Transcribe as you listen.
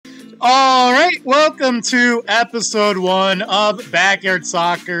All right, welcome to episode 1 of Backyard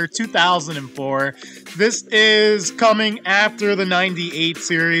Soccer 2004. This is coming after the 98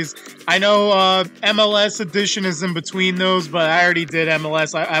 series. I know MLS edition is in between those, but I already did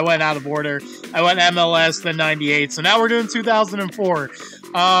MLS. I went out of order. I went MLS, then 98. So now we're doing 2004.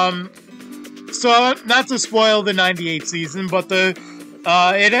 So not to spoil the 98 season, but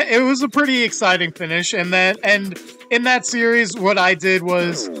it was a pretty exciting finish. And in that series, what I did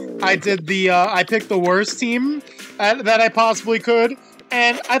was I picked the worst team that I possibly could,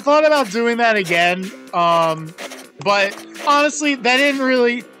 and I thought about doing that again. But honestly, it didn't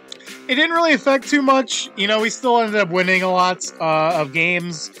really affect too much. You know, we still ended up winning a lot of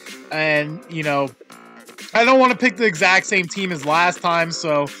games, and you know, I don't want to pick the exact same team as last time,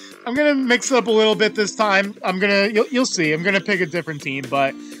 so I'm gonna mix it up a little bit this time. You'll see. I'm gonna pick a different team,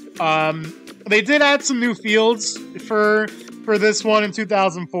 but they did add some new fields for this one in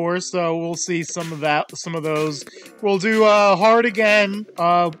 2004, so we'll see some of those. We'll do hard again.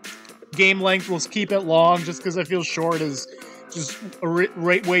 Game length, we'll keep it long just because I feel short is just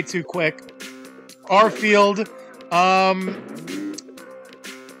way too quick. Our field,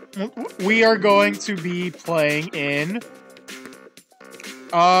 we are going to be playing in.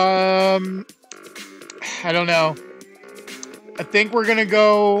 I don't know. I think we're gonna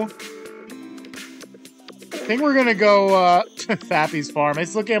go Fappy's Farm. I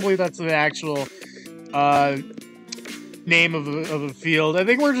still can't believe that's an actual name of a field. I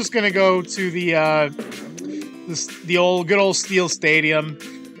think we're just gonna go to the good old Steel Stadium.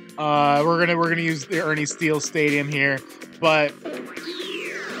 We're gonna use the Ernie Steel Stadium here. But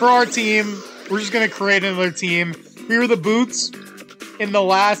for our team, we're just gonna create another team. We were the Boots in the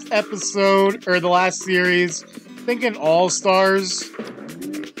last episode or the last series. I think in All Stars.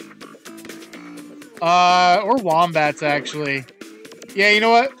 Or Wombats, actually. Yeah, you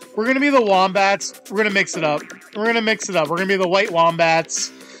know what? We're gonna be the Wombats. We're gonna mix it up. We're gonna be the White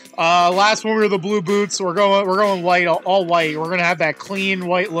Wombats. Last one we were the Blue Boots. So we're going white, all white. We're gonna have that clean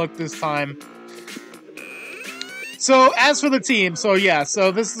white look this time. So, as for the team, so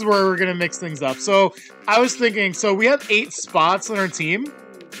this is where we're gonna mix things up. So, I was thinking, so we have 8 spots on our team.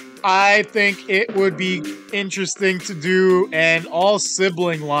 I think it would be interesting to do an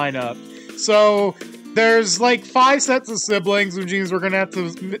all-sibling lineup. So, there's like 5 sets of siblings, which means we're going to have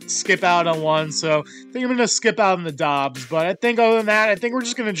to skip out on one. So, I think I'm going to skip out on the Dobbs. But I think other than that, I think we're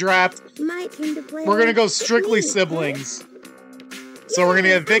just going to draft. My team to play. We're going to go strictly siblings. So, we're going to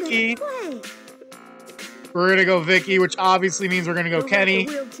get Vicky. We're going to go Vicky, which obviously means we're going to go Kenny.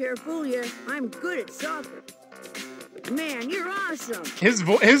 Wheelchair fool you. I'm good at soccer. Man, you're awesome. His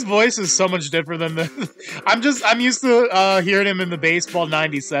voice is so much different than the. I'm used to hearing him in the baseball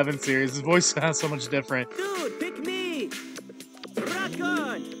 '97 series. His voice sounds so much different. Dude, pick me. Rock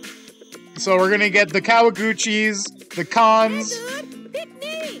on. So we're gonna get the Kawaguchis, the Cons. Hey, dude, pick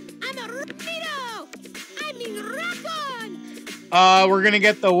me. I'm a Rapido. I mean, rock on. We're gonna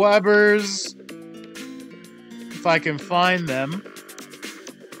get the Webbers, if I can find them.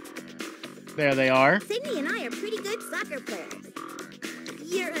 There they are. Sydney and I are pretty good soccer players.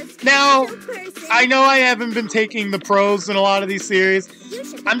 You're a now, person. I know I haven't been taking the pros in a lot of these series.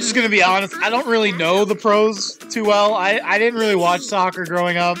 I'm just going to be honest. I don't really know the pros too well. I didn't really watch soccer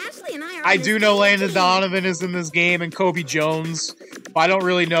growing up. I do know Landon Donovan is in this game and Kobe Jones. But I don't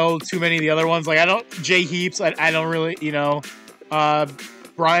really know too many of the other ones. Like, Jay Heaps, I don't really, Brian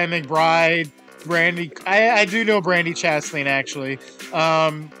McBride, Brandy. I do know Brandy Chastain, actually.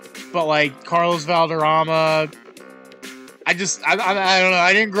 But like Carlos Valderrama, I don't know.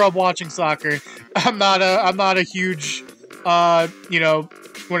 I didn't grow up watching soccer. I'm not a huge,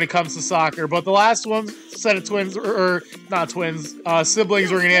 when it comes to soccer. But the last one set of twins, or not twins,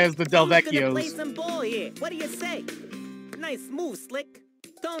 siblings, we're gonna get is the Delvecchios. Play some ball here. What do you say? Nice move, Slick.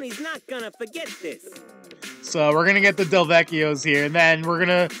 Tony's not gonna forget this. So we're gonna get the Delvecchios here, and then we're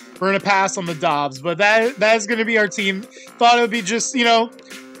gonna pass on the Dobbs. But that is gonna be our team. Thought it would be just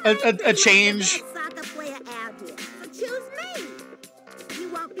a change.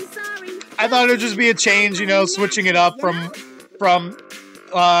 I thought it would just be a change, switching it up from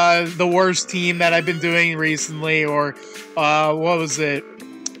the worst team that I've been doing recently, or what was it?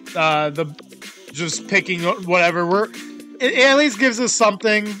 Just picking whatever. It at least gives us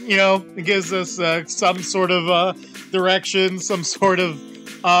something, It gives us some sort of direction, some sort of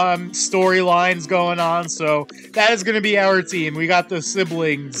storylines going on. So that is going to be our team. We got the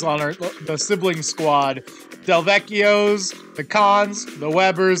siblings on the sibling squad. Delvecchios, the Cons, the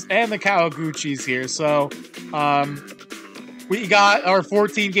Webbers, and the Kawaguchis here. So we got our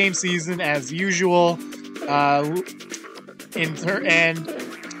 14-game season as usual. And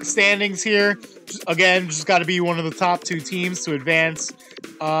standings here. Again, just got to be one of the top 2 teams to advance.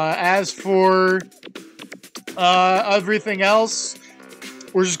 As for everything else,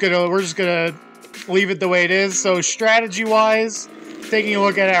 we're just gonna leave it the way it is. So strategy-wise, taking a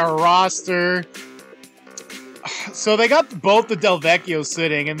look at our roster. So they got both the Del Vecchios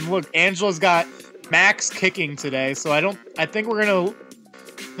sitting, and look, Angela's got max kicking today. So I think we're gonna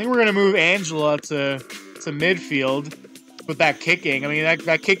move Angela to midfield with that kicking. I mean,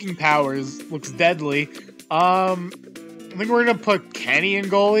 that kicking power looks deadly. I think we're gonna put Kenny in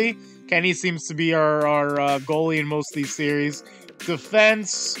goalie. Kenny seems to be our goalie in most of these series.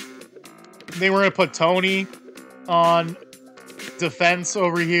 Defense, I think we're gonna put Tony on defense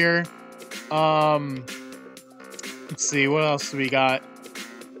over here. Let's see, what else do we got?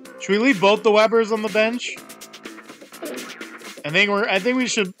 Should we leave both the Webbers on the bench? I think we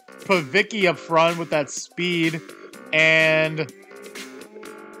should put Vicky up front with that speed, and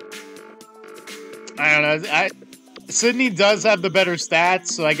I don't know. Sydney does have the better stats,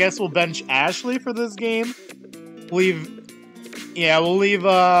 so I guess we'll bench Ashley for this game. We'll leave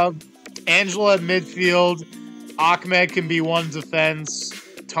Angela at midfield. Ahmed can be one defense.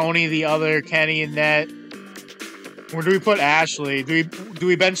 Tony the other. Kenny in net. Where do we put Ashley? Do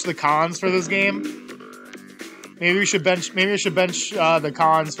we bench the Cons for this game? Maybe we should bench the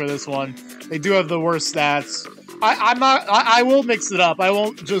Cons for this one. They do have the worst stats. I will mix it up. I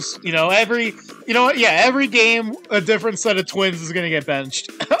won't just, every game a different set of twins is going to get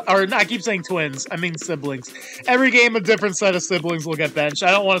benched. Or I keep saying twins, I mean siblings. Every game a different set of siblings will get benched.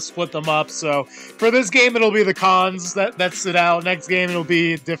 I don't want to split them up, so for this game it'll be the Cons that sit out. Next game it'll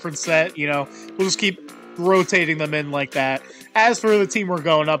be a different set, we'll just keep rotating them in like that. As for the team we're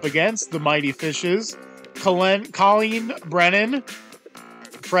going up against, the Mighty Fishes, Colleen Brennan,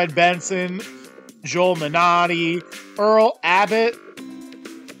 Fred Benson, Joel Minotti, Earl Abbott,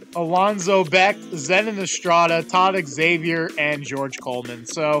 Alonzo Beck, Zenon Estrada, Todd Xavier, and George Coleman.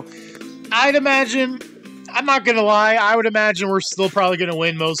 So I'd imagine, I'm not going to lie, I would imagine we're still probably going to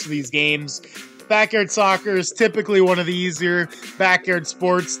win most of these games. Backyard soccer is typically one of the easier backyard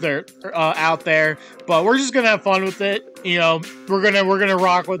sports that are out there, but we're just going to have fun with it. We're going to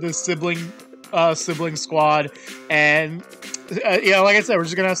rock with this sibling squad, and like I said, we're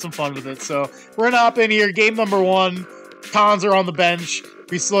just gonna have some fun with it. So we're gonna hop in here. Game number 1. Cons are on the bench.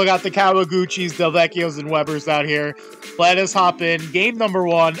 We still got the Kawaguchis, Del Vecchios, and Webbers out here. Let us hop in. Game number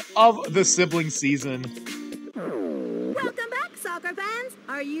 1 of the sibling season. Welcome back, soccer fans.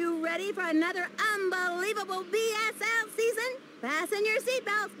 Are you ready for another unbelievable BSL season? Fasten your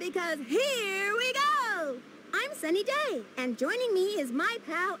seatbelts because here we go. I'm Sunny Day, and joining me is my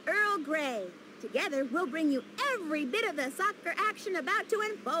pal Earl Grey. Together, we'll bring you every bit of the soccer action about to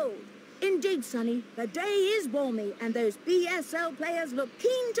unfold. Indeed, Sonny, the day is balmy, and those BSL players look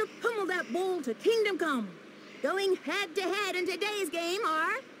keen to pummel that ball to kingdom come. Going head-to-head in today's game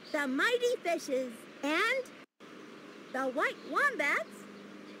are the Mighty Fishes and the White Wombats.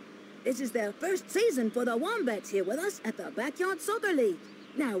 This is their first season for the Wombats here with us at the Backyard Soccer League.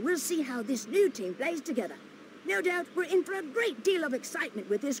 Now, we'll see how this new team plays together. No doubt we're in for a great deal of excitement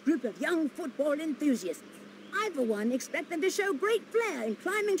with this group of young football enthusiasts. I, for one, expect them to show great flair in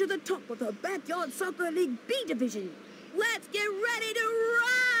climbing to the top of the Backyard Soccer League B Division. Let's get ready to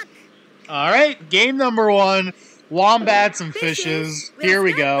rock! All right, game number 1, Wombats and Fishes. Here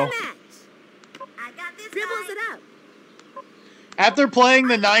we go. I got this. Dribbles it up. After playing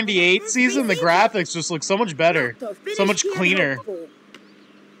the 98 season, the graphics just look so much better, so much cleaner.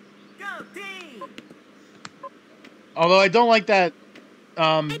 Although I don't like that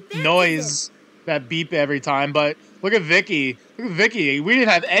noise, that beep every time, but look at Vicky. Look at Vicky. We didn't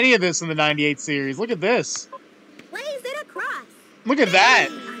have any of this in the 98 series. Look at this. Plays it across. Look at that.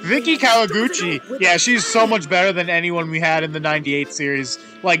 Vicky Kawaguchi. Yeah, she's so much better than anyone we had in the 98 series.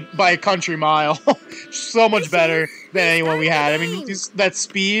 Like, by a country mile. So much better than anyone we had. I mean, that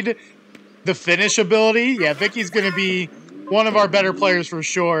speed, the finish ability. Yeah, Vicky's going to be one of our better players for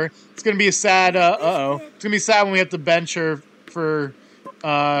sure. It's going to be a sad, It's going to be sad when we have to bench her for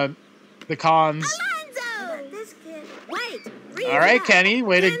the Cons. All right, Kenny,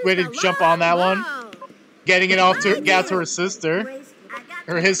 way to jump on that one. Getting it off to her sister,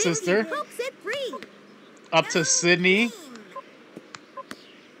 or his sister. Up to Sydney.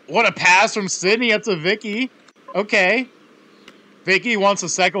 What a pass from Sydney up to Vicky. Okay. Vicky wants a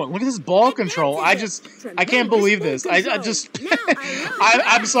second one. Look at this ball control. I can't believe this.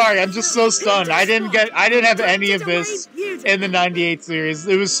 I'm sorry. I'm just so stunned. I didn't have any of this in the 98 series.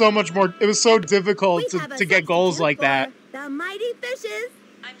 It was so much more. It was so difficult to get goals like that. The Mighty Fishes.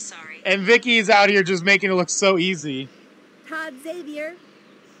 I'm sorry. And Vicky's out here just making it look so easy. Todd Xavier.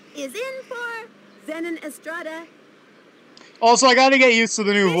 is in for Zenon Estrada. Also, I gotta get used to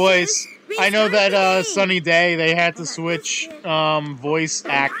the new voice. I know that Sunny Day, they had to switch voice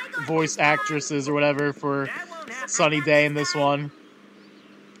actresses or whatever for Sunny Day in this one.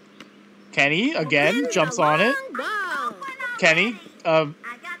 Kenny again jumps on it. Kenny, I got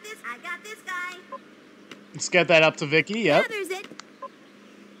this guy. let's get that up to Vicky. Yep. Gathers it.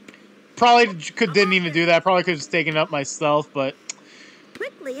 Probably didn't even do that. Probably could have just taken it up myself, but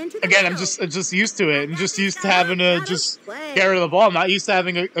Quickly into the again, I'm middle. just used to it. I'm just used to having to just get rid of the ball. I'm not used to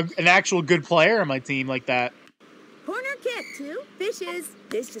having an actual good player on my team like that. Corner kick to Fishes.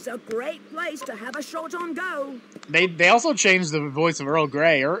 This is a great place to have a shot on goal. They also changed the voice of Earl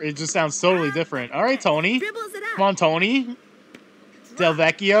Grey. It just sounds totally different. All right, Tony. Dribbles it up. Come on, Tony. Del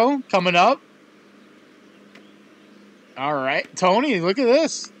Vecchio coming up. All right, Tony, look at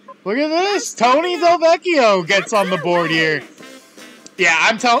this. Look at this. Tony Del Vecchio gets on the board here. Yeah,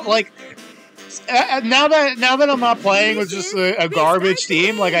 I'm telling, like, now that I'm not playing with just a garbage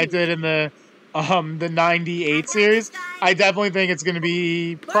team like I did in the 98 series, I definitely think it's going to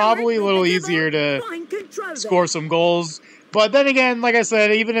be probably a little easier to score some goals. But then again, like I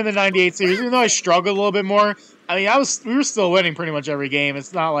said, even in the 98 series, even though I struggled a little bit more, I mean, we were still winning pretty much every game.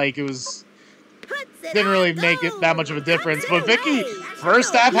 It's not like it was didn't really make it that much of a difference. But Vicky,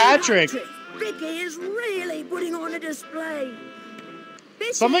 first half hat trick. Vicky is really putting on a display.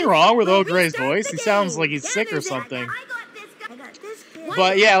 Something wrong with Earl Grey's voice? He sounds like he's sick or something.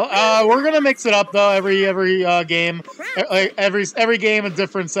 But yeah, we're gonna mix it up though. Every game, every game, a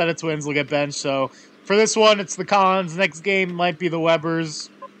different set of twins will get benched. So for this one, it's the Cons. Next game might be the Webbers.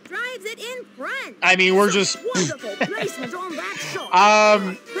 Drives it in front. I mean, we're just Wonderful placement on that shot.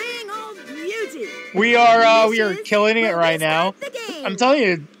 Playing all beauty. we are killing it right now. I'm telling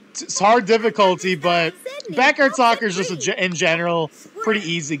you, it's hard difficulty, but backyard soccer is just in general pretty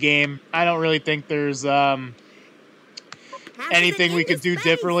easy game. I don't really think there's anything we could do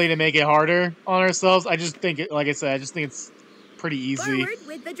differently to make it harder on ourselves. I just think like I said, I just think it's pretty easy. Forward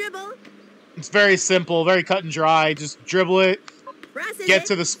with the dribble. It's very simple, very cut and dry. Just dribble it, Presses get it.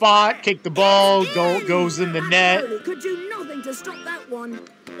 to the spot, kick the ball, goes in the net. Really could do nothing to stop that one.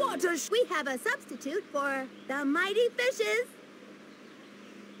 What a We have a substitute for the Mighty Fishes.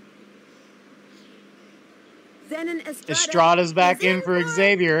 Zenon Estrada's back in for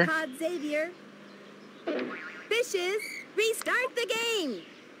Xavier. Todd Xavier. Fishes restart the game.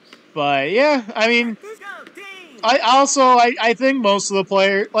 But yeah, I mean, I think most of the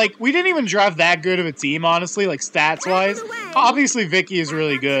players, like, we didn't even draft that good of a team, honestly, like stats wise. Obviously, Vicky is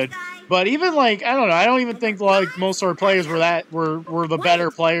really good, but even like I don't know, I don't even think like most of our players were the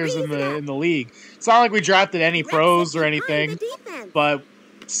better players in the league. It's not like we drafted any pros or anything, but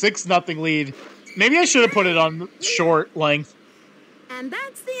 6-0 lead. Maybe I should have put it on short length. And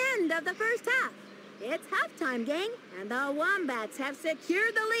that's the end of the first half. It's halftime, gang, and the Wombats have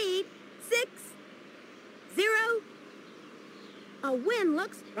secured the lead. 6-0. A win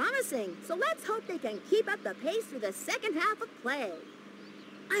looks promising, so let's hope they can keep up the pace through the second half of play.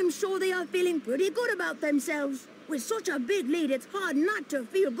 I'm sure they are feeling pretty good about themselves. With such a big lead, it's hard not to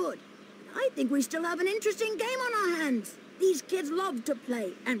feel good. I think we still have an interesting game on our hands. These kids love to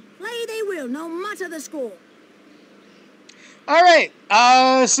play, and play they will, no matter the score. All right,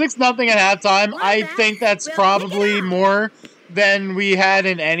 6-0 at halftime. I think that's probably more than we had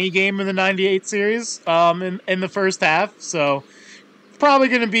in any game in the 98 series in the first half. So probably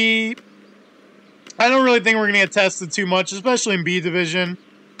going to be, I don't really think we're going to get tested too much, especially in B division.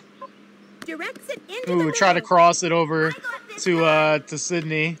 Directs it into Ooh, try to cross it over to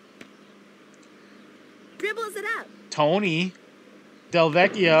Sydney. Dribbles it up. Tony Del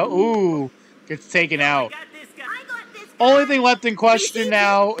Vecchio, ooh, gets taken out. Only thing left in question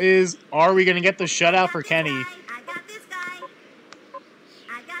now is, are we going to get the shutout for Kenny? I got this guy.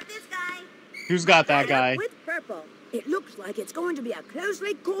 I got this guy. Who's got that guy? With purple. It looks like it's going to be a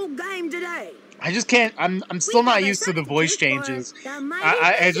closely called game today. I just can't, I'm still not used to the voice changes.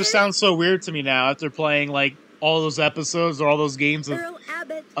 It just sounds so weird to me now after playing like all those episodes or all those games of Earl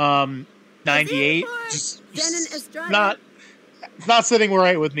Abbott. 98. Just not, it's not sitting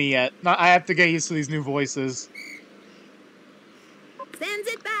right with me yet. I have to get used to these new voices. Sends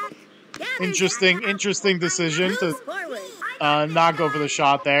it back. Interesting decision to not go for the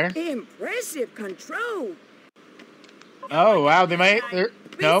shot there. Impressive control. Oh wow, they might.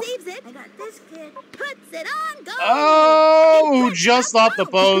 Nope. Receives it. I got this kid. Puts it on goal. Oh, just off the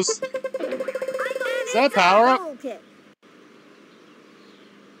post. Is that a power up? Goal kick.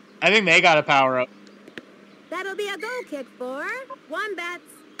 I think they got a power up. That'll be a goal kick for Wombats.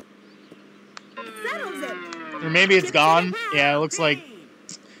 Settles it. Or maybe it's gone. Yeah, it looks like.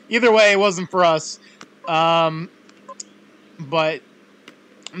 either way, it wasn't for us. But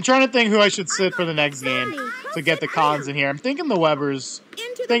I'm trying to think who I should sit for the next game to get the cons in here. I'm thinking the Webbers.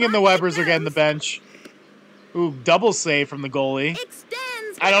 Thinking the Webbers are getting the bench. Ooh, double save from the goalie.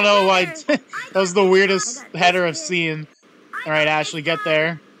 I don't know why. That was the weirdest header I've seen. All right, Ashley, get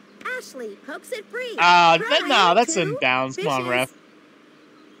there. Ashley pokes it free. No, that's in bounds. Come on, ref.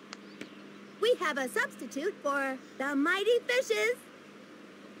 We have a substitute for the Mighty Fishes.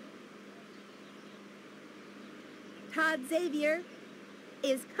 Todd Xavier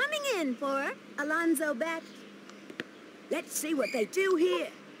is coming in for Alonzo Beck. Let's see what they do here.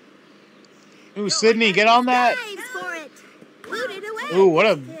 Ooh, Sydney, get on that. Dives for it. Booted away. Ooh, what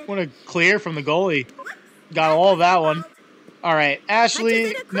a clear from the goalie. Got all of that one. All right,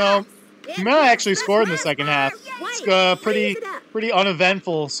 Ashley. No, you might actually scored in the second half. It's pretty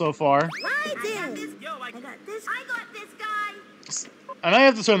uneventful so far. Right in. I got this guy. And I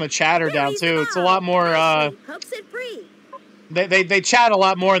have to turn the chatter down too. It's a lot more. Pokes it free. They chat a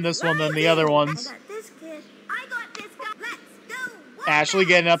lot more in this one than the other ones. I got this kid. I got this guy. Let's go. Ashley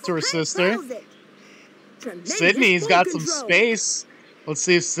getting up to her sister. Tremendous Sydney's ball got some control. space. Let's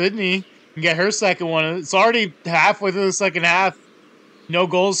see if Sydney can get her second one. It's already halfway through the second half. No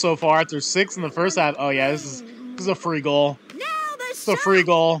goals so far after 6 in the first half. Oh yeah, this is a free goal. Now the It's a free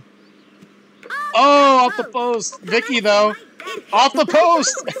goal. Oh, off the post. Vicky though, off the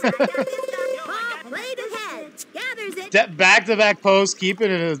post. Ball played ahead. Gathers it. Back-to-back posts, keeping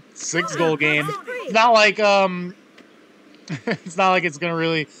it a 6-goal game. It's not like it's not like it's gonna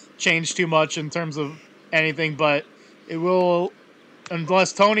really change too much in terms of anything, but it will,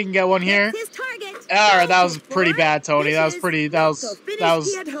 unless Tony can get one here. His target. All right, that was pretty bad, Tony. That was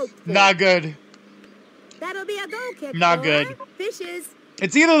not good. That'll be a goal kick. Not for good. Fishes.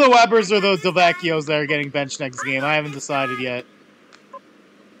 It's either the Webbers or the Delvecchios that are getting benched next game. I haven't decided yet.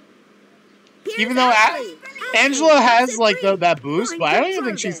 Here's Even though Ashley. Angela has like that boost, but I don't even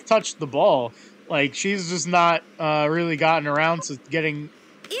think she's touched the ball. Like she's just not really gotten around to getting.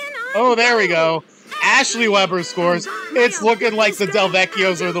 Oh, there we go. Ashley Weber scores. It's looking like the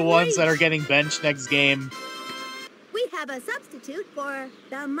Delvecchios are the ones that are getting benched next game. We have a substitute for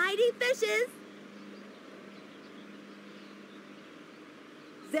the Mighty Fishes.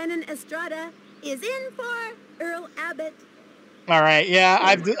 Zenon Estrada is in for Earl Abbott. All right, yeah,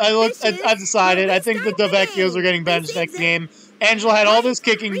 I've decided. I think the Delvecchios are getting benched next game. Angela had all this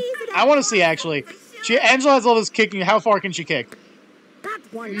kicking. I want to see actually. Angela has all this kicking. How far can she kick? That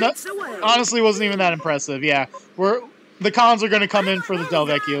one No, gets away. honestly, wasn't even that impressive. Yeah, the cons are going to come in for the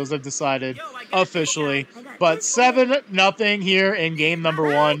Delvecchios. I've decided officially, but 7-0 here in game number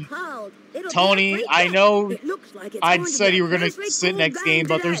 1. Tony, I know I said you were going to sit next game,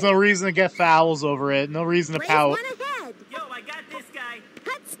 but there's no reason to get fouls over it. No reason to pout. Yo, I got this guy.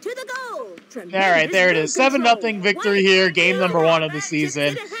 Cuts to the goal. All right, there it is. 7-0 victory here, game number 1 of the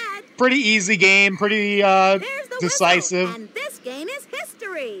season. Pretty easy game, pretty decisive. And this game is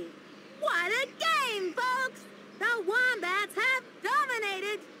history. What a game, folks! The Wombats have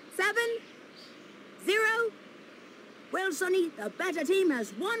dominated. 7-0. Well, Sonny, the better team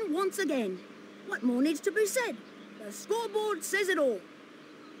has won once again. What more needs to be said? The scoreboard says it all.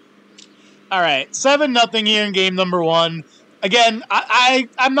 All right, 7-0 here in game number 1. Again,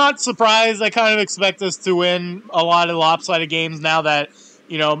 I'm not surprised. I kind of expect us to win a lot of lopsided games now that,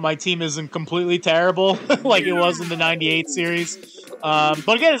 you know, my team isn't completely terrible like it was in the 98 series. But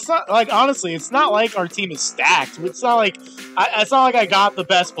again, it's not like, honestly, it's not like our team is stacked. It's not like I got the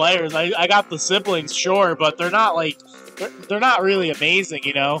best players. I got the siblings, sure, but they're not like, they're not really amazing,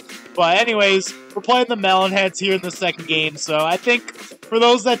 you know? But anyways, we're playing the Melonheads here in the second game, so I think for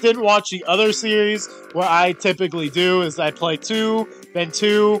those that didn't watch the other series, what I typically do is I play 2, then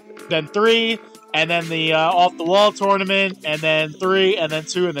 3, and then the off-the-wall tournament, and then 3, and then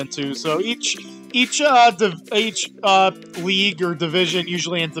 2, and then 2. So each league or division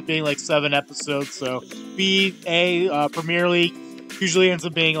usually ends up being like 7 episodes. So BA Premier League usually ends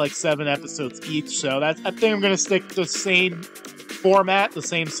up being like 7 episodes each. So I think I'm gonna stick to the same format, the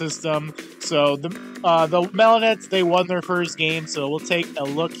same system. So the Melonheads, they won their first game. So we'll take a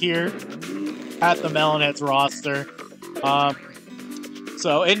look here at the Melonheads roster.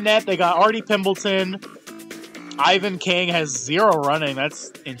 So in net, they got Artie Pimbleton. Ivan King has 0 running.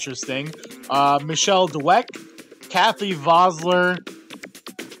 That's interesting. Michelle Dweck, Kathy Vosler,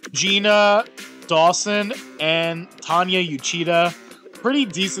 Gina Dawson, and Tanya Uchida. Pretty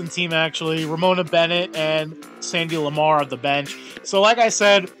decent team, actually. Ramona Bennett and Sandy Lamar of the bench. So like I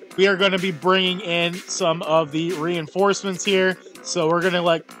said, we are going to be bringing in some of the reinforcements here. So we're going to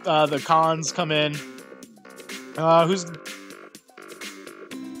let the cons come in.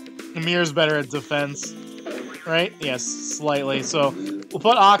 Amir's better at defense, right? Yes, slightly. So we'll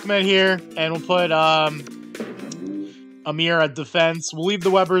put Ahmed here, and we'll put Amir at defense. We'll leave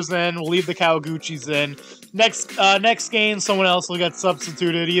the Webbers in. We'll leave the Kawaguchis in. Next game, someone else will get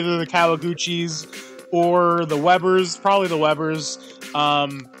substituted, either the Kawaguchis or the Webbers. Probably the Webbers.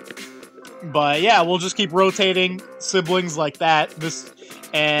 But yeah, we'll just keep rotating siblings like that.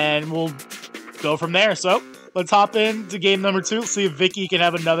 And we'll go from there. So let's hop into game number 2. See if Vicky can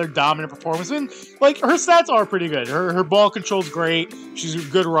have another dominant performance. And like, her stats are pretty good. Her ball control's great. She's a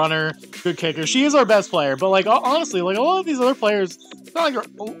good runner, good kicker. She is our best player. But like, honestly, like a lot of these other players, it's not like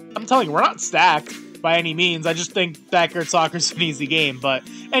I'm telling you, we're not stacked by any means. I just think backyard soccer's an easy game. But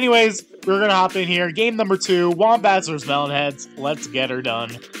anyways, we're gonna hop in here. Game number 2, Wombats vs Melonheads. Let's get her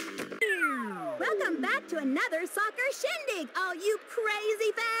done. Welcome back to another soccer shindig, all you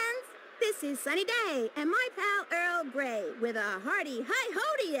crazy fans. This is Sunny Day and my pal Earl Grey with a hearty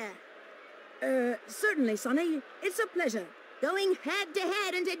hi-ho to ya. Certainly, Sonny. It's a pleasure. Going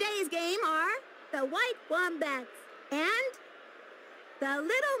head-to-head in today's game are the White Wombats and the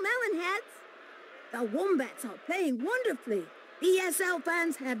Little Melonheads. The Wombats are playing wonderfully. ESL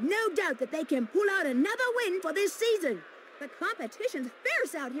fans have no doubt that they can pull out another win for this season. The competition's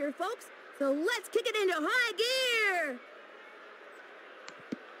fierce out here, folks, so let's kick it into high gear.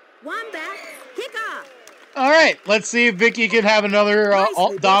 Wombats, kick off. All right, let's see if Vicky can have another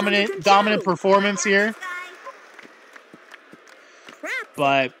dominant performance here.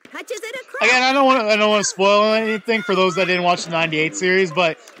 But again, I don't want to spoil anything for those that didn't watch the '98 series.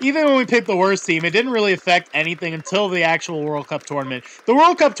 But even when we picked the worst team, it didn't really affect anything until the actual World Cup tournament. The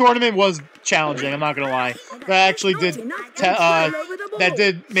World Cup tournament was challenging. I'm not gonna lie. That actually did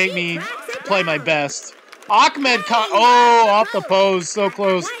make me play my best. Ahmed Khan, off the post, so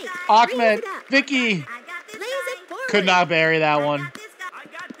close. Ahmed, Vicky could not bury that one.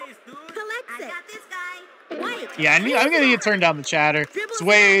 Yeah, I'm gonna need to turn down the chatter. It's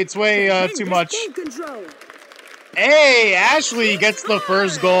way too much. Hey, Ashley gets the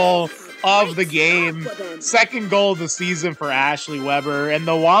first goal of the game. Second goal of the season for Ashley Weber, and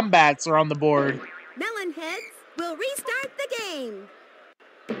the Wombats are on the board. Melonheads will restart the game.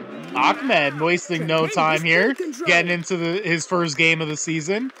 Ahmed wasting no time here, getting into his first game of the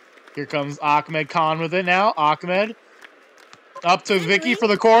season. Here comes Ahmed Khan with it now. Ahmed up to Vicky for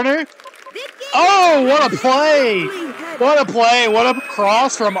the corner. Oh, what a play! What a play! What a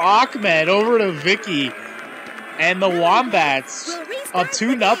cross from Ahmed over to Vicky. And the Wombats up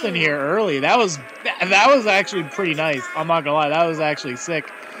 2-0 here early. That was actually pretty nice. I'm not gonna lie, that was actually sick.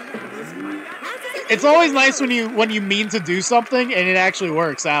 It's always nice when you mean to do something and it actually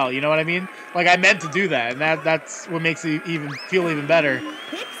works out. You know what I mean? Like, I meant to do that, and that's what makes it feel even better.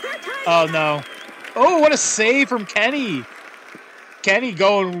 Oh no! Oh, what a save from Kenny! Kenny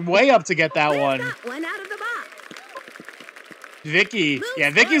going way up to get that one. Vicky.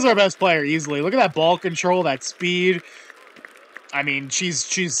 Yeah, Vicky's our best player easily. Look at that ball control, that speed. I mean,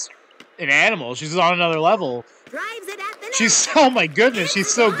 she's an animal. She's on another level. Oh my goodness, she's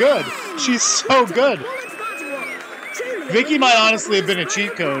so good. She's so good. Vicky might honestly have been a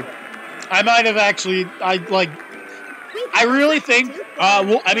cheat code. I might have actually, I really think,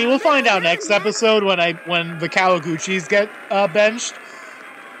 we'll find out next episode when the Kawaguchis get benched.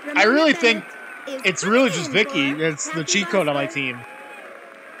 I really think it's really just Vicky that's the cheat code on my team.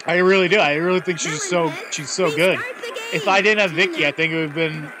 I really do. I really think she's so good. If I didn't have Vicky, I think it would have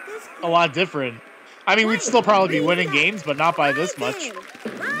been a lot different. I mean, we'd still probably be winning games, but not by this much.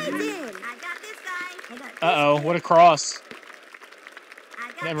 Uh-oh, what a cross.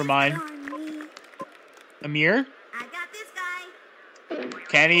 Never mind. Amir?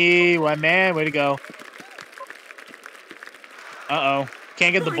 Kenny, my man, way to go. Uh-oh.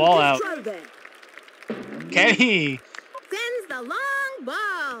 Can't get the ball out. Kenny! Sends the long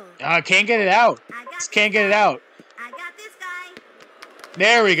ball. Can't get it out. Just can't get it out.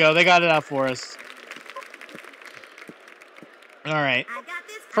 There we go. They got it out for us. Alright.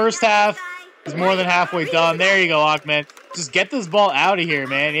 First half is more than halfway done. There you go, Ahmed. Just get this ball out of here,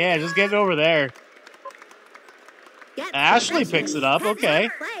 man. Yeah, just get it over there. Ashley picks it up. Okay.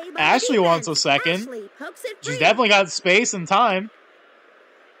 Ashley wants a second. She's definitely got space and time.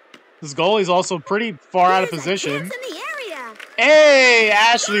 This goalie's also pretty far out of position. Hey,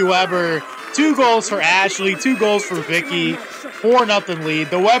 Ashley Weber. 2 goals for Ashley, 2 goals for Vicky. 4-0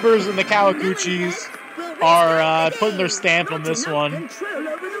 lead. The Webbers and the Kawaguchis are putting their stamp on this one.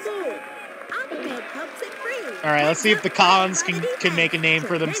 All right, let's see if the Khans can make a name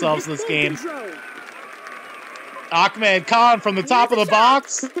for themselves in this game. Ahmed Khan from the top of the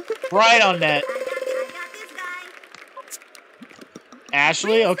box, right on net.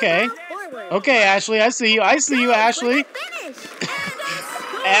 Ashley, okay. Forward. Okay, Ashley, I see you. I see you, Ashley. Finish.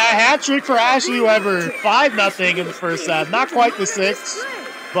 And a hat trick for Ashley Weber. 5-0 in the first half. Not quite the 6,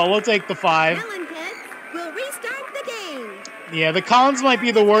 but we'll take the 5. Melonheads will restart the game. Yeah, the Cons might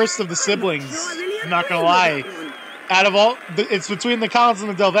be the worst of the siblings. I'm not gonna lie. Out of all, it's between the Cons and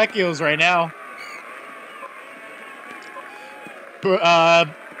the Del Vecchios right now. I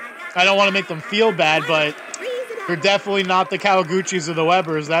don't want to make them feel bad, but they're definitely not the Kawaguchis or the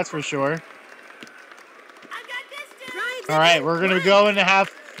Webbers, that's for sure. All right, we're gonna go into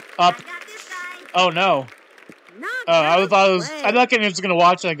half up. Oh no! Oh, I thought it was. I thought Kenny was gonna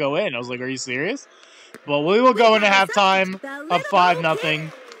watch that go in. I was like, are you serious? Well, we will go into halftime of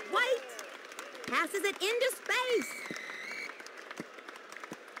 5-0. White passes it into space.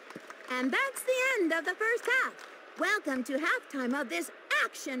 And that's the end of the first half. Welcome to halftime of this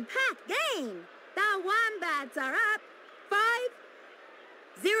action-packed game. The Wombats are up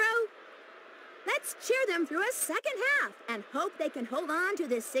 5-0. Let's cheer them through a second half and hope they can hold on to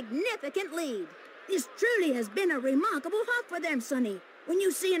this significant lead. This truly has been a remarkable half for them, Sonny. When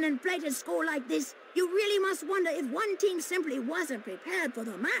you see an inflated score like this, you really must wonder if one team simply wasn't prepared for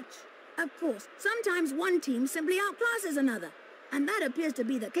the match. Of course, sometimes one team simply outclasses another, and that appears to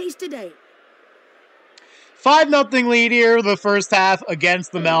be the case today. 5-0 lead here, the first half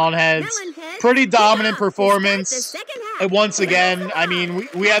against the Melonheads. Pretty dominant performance. And once again, I mean,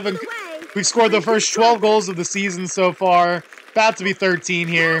 we've scored the first 12 goals of the season so far. About to be 13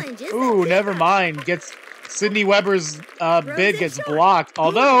 here. Ooh, never mind. Sydney Weber's bid gets blocked.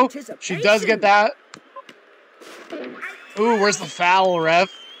 Although she does get that. Ooh, where's the foul,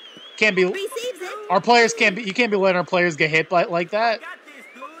 ref? Can't be. Our players can't be. You can't be letting our players get hit like that.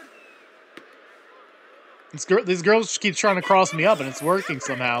 These girls keep trying to cross me up, and it's working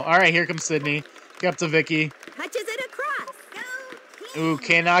somehow. All right, here comes Sydney. Get up to Vicky. Touches it across. Ooh,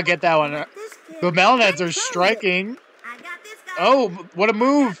 cannot get that one. The Melonheads are striking. Oh, what a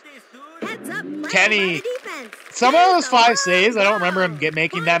move. Kenny. Some of those 5 saves. I don't remember him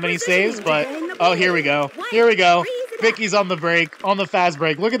making that many saves, but oh, here we go. Here we go. Vicky's on the break, on the fast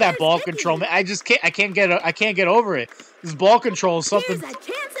break. Look at that ball control. I can't get over it. This ball control is something.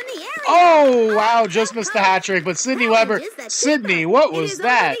 Oh, wow, just missed the hat trick. But Sydney Weber, Sydney, what was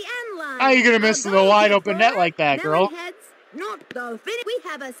that? How are you going to miss the wide open net like that, girl? We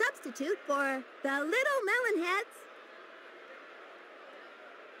have a substitute for the little Melonheads.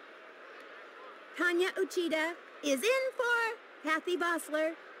 Tanya Uchida is in for Kathy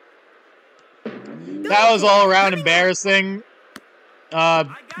Bossler. That was all around embarrassing.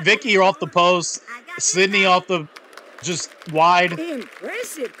 Vicky off the post. Sydney off the just wide.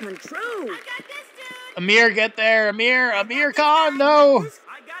 Impressive control. Amir, get there. Amir Khan, no.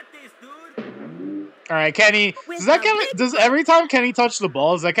 All right, Kenny. Does that count? Does every time Kenny touch the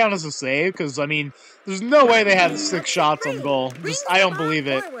ball, does that count as a save? Because I mean, there's no way they had 6 shots on goal. I don't believe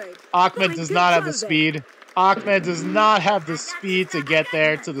it. Ahmed does not have the speed. Ahmed does not have the speed to get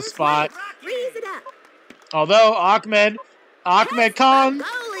there to the spot. Although Ahmed Khan,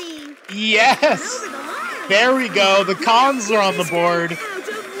 yes, there we go. The Khans are on the board.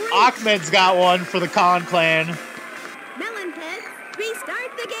 Ahmed's got one for the Khan clan. Melonheads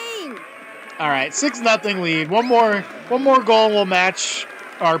restart the game. All right, 6-0 lead. One more goal will match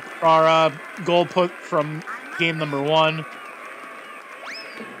our goal put from game number 1.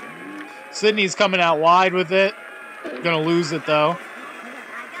 Sydney's coming out wide with it. Gonna lose it though.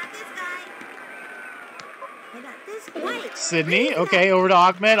 Sydney, okay, over to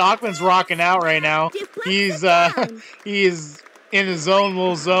Ahmed. Ahmed's rocking out right now. He's he is in his own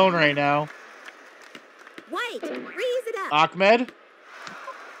little zone right now. Ahmed,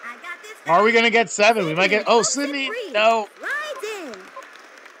 are we gonna get 7? We might get. Oh, Sydney, no.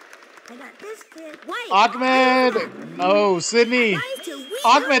 Ahmed, oh, Sydney.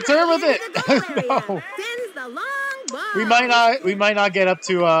 Ahmed, turn with it. No. We might not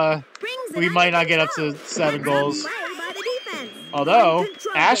get up to 7 goals. Although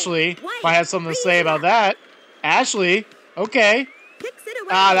Ashley might have something to say about that. Ashley, okay.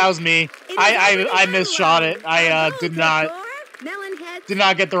 That was me. I misshot it. I did not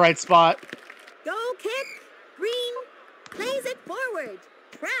get the right spot. Go kick. Green plays it forward.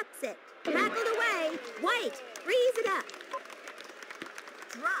 Traps it. Tackled away. White frees it up.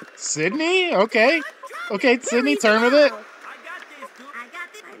 Sydney, okay. Okay, Sydney, turn with it.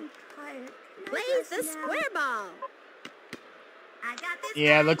 Plays the square ball.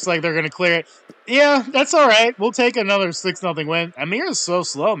 Yeah, looks like they're going to clear it. Yeah, that's all right. We'll take another 6-0 win. Amir is so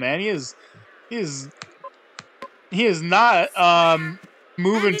slow, man. He is not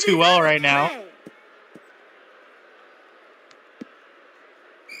moving too well right now.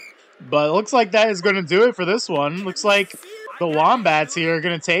 But it looks like that is going to do it for this one. Looks like the Wombats here are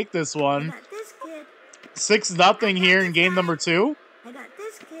going to take this I one. got this kid. 6-0 here in game number 2. I got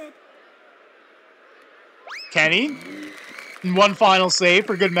this kid. Kenny. One final save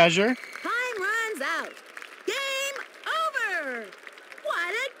for good measure. Time runs out. Game over.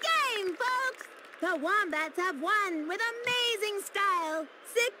 What a game, folks. The Wombats have won with amazing style.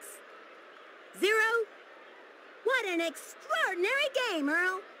 6-0. What an extraordinary game,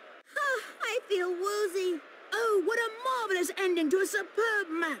 Earl. I feel woozy. Oh, what a marvelous ending to a superb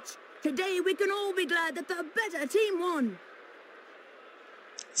match. Today we can all be glad that the better team won.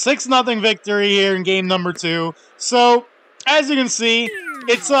 6-0 victory here in game number 2. So, as you can see,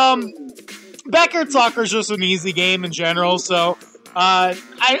 it's backyard soccer is just an easy game in general. So,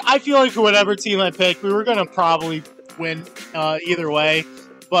 I feel like whatever team I pick, we were gonna probably win either way.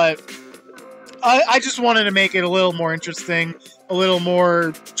 But I just wanted to make it a little more interesting, a little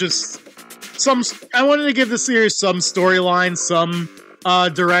more just I wanted to give the series some storyline, some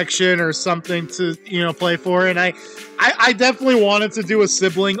direction or something to, play for. And I definitely wanted to do a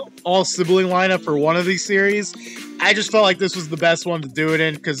all sibling lineup for one of these series. I just felt like this was the best one to do it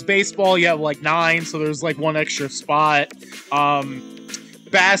in, because baseball, you have like 9, so there's like 1 extra spot.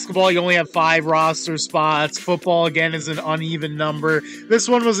 Basketball, you only have 5 roster spots. Football, again, is an uneven number. This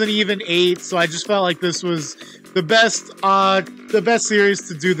one was an even 8, so I just felt like this was the best series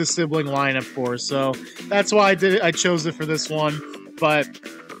to do the sibling lineup for. So that's why I chose it for this one. But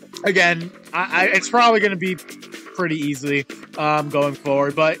again, it's probably going to be pretty easy going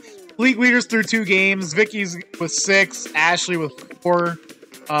forward. But league leaders through 2 games. Vicky's with 6, Ashley with 4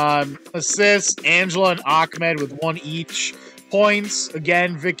 assists, Angela and Ahmed with 1 each. Points,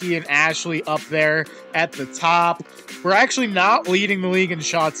 again, Vicky and Ashley up there at the top. We're actually not leading the league in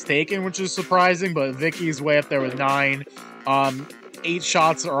shots taken, which is surprising, but Vicky's way up there with 9. 8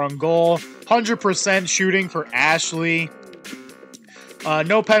 shots are on goal. 100% shooting for Ashley.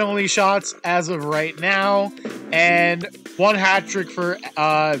 No penalty shots as of right now. And 1 hat trick for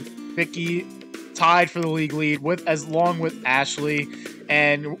Vicky, tied for the league lead along with Ashley.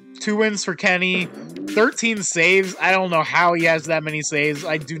 And 2 wins for Kenny. 13 saves. I don't know how he has that many saves.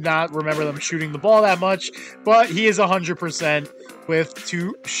 I do not remember them shooting the ball that much, but he is 100% with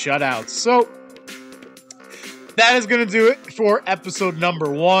 2 shutouts. So that is going to do it for episode number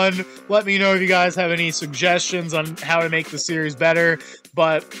 1. Let me know if you guys have any suggestions on how to make the series better.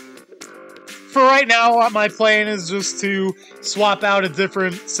 But for right now, my plan is just to swap out a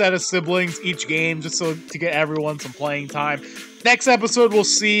different set of siblings each game, just so to get everyone some playing time. Next episode, we'll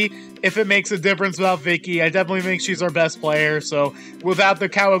see if it makes a difference without Vicky. I definitely think she's our best player. So without the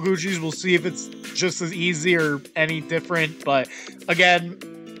Kawaguchis, we'll see if it's just as easy or any different. But again,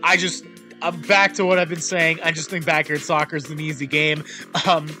 I'm back to what I've been saying. I just think backyard soccer is an easy game.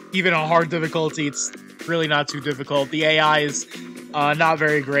 Even on hard difficulty, it's really not too difficult. The AI is not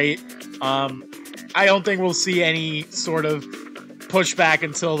very great. I don't think we'll see any sort of pushback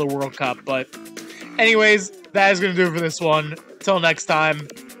until the World Cup. But anyways, that is going to do it for this one. Till next time,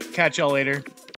 catch y'all later.